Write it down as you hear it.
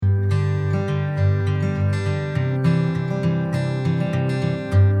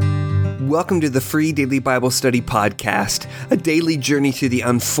Welcome to the Free Daily Bible Study Podcast, a daily journey through the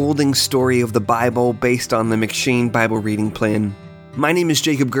unfolding story of the Bible based on the M'Cheyne Bible reading plan. My name is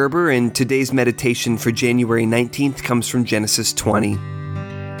Jacob Gerber, and today's meditation for January 19th comes from Genesis 20.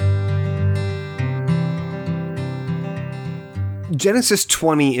 Genesis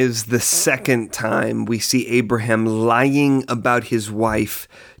 20 is the second time we see Abraham lying about his wife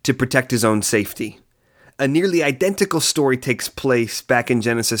to protect his own safety. A nearly identical story takes place back in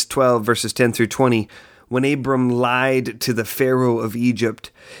Genesis 12, verses 10 through 20, when Abram lied to the Pharaoh of Egypt,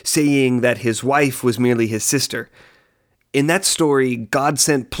 saying that his wife was merely his sister. In that story, God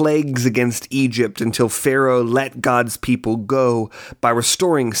sent plagues against Egypt until Pharaoh let God's people go by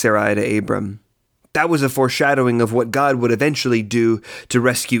restoring Sarai to Abram. That was a foreshadowing of what God would eventually do to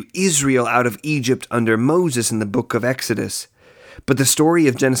rescue Israel out of Egypt under Moses in the book of Exodus. But the story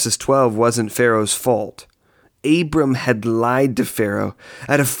of Genesis 12 wasn't Pharaoh's fault. Abram had lied to Pharaoh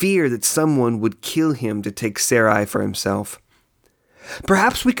out of fear that someone would kill him to take Sarai for himself.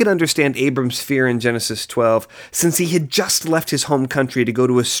 Perhaps we could understand Abram's fear in Genesis 12 since he had just left his home country to go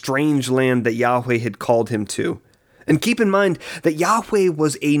to a strange land that Yahweh had called him to. And keep in mind that Yahweh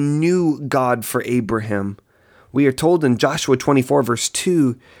was a new God for Abraham. We are told in Joshua 24 verse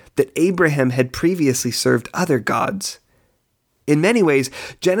 2 that Abraham had previously served other gods. In many ways,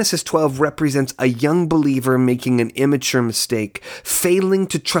 Genesis 12 represents a young believer making an immature mistake, failing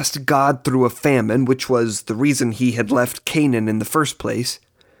to trust God through a famine, which was the reason he had left Canaan in the first place,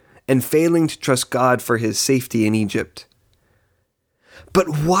 and failing to trust God for his safety in Egypt.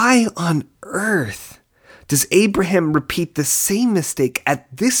 But why on earth does Abraham repeat the same mistake at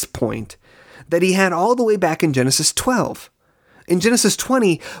this point that he had all the way back in Genesis 12? In Genesis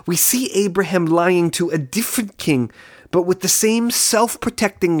 20, we see Abraham lying to a different king, but with the same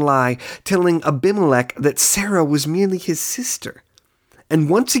self-protecting lie, telling Abimelech that Sarah was merely his sister. And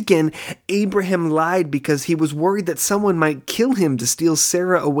once again, Abraham lied because he was worried that someone might kill him to steal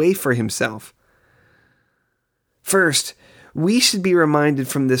Sarah away for himself. First, we should be reminded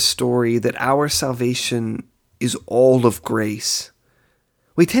from this story that our salvation is all of grace.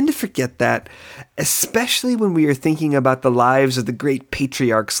 We tend to forget that, especially when we are thinking about the lives of the great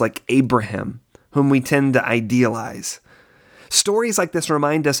patriarchs like Abraham, whom we tend to idealize. Stories like this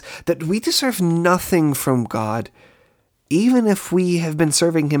remind us that we deserve nothing from God, even if we have been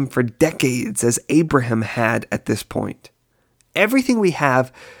serving Him for decades, as Abraham had at this point. Everything we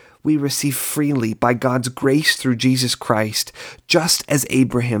have, we receive freely by God's grace through Jesus Christ, just as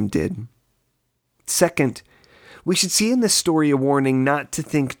Abraham did. Second, we should see in this story a warning not to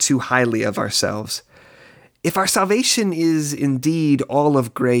think too highly of ourselves. If our salvation is indeed all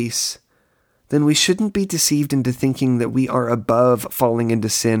of grace, then we shouldn't be deceived into thinking that we are above falling into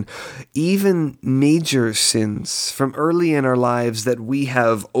sin, even major sins from early in our lives that we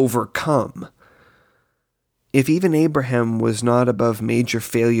have overcome. If even Abraham was not above major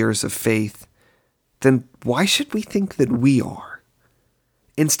failures of faith, then why should we think that we are?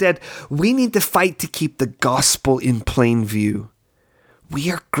 Instead, we need to fight to keep the gospel in plain view. We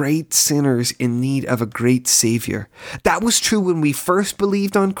are great sinners in need of a great Savior. That was true when we first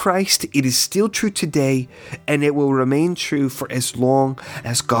believed on Christ. It is still true today, and it will remain true for as long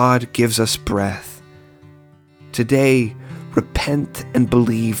as God gives us breath. Today, repent and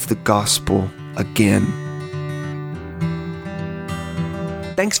believe the gospel again.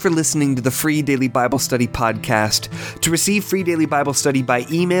 Thanks for listening to the Free Daily Bible Study Podcast. To receive Free Daily Bible Study by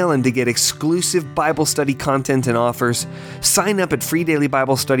email and to get exclusive Bible study content and offers, sign up at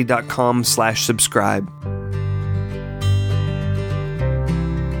freedailybiblestudy.com/subscribe.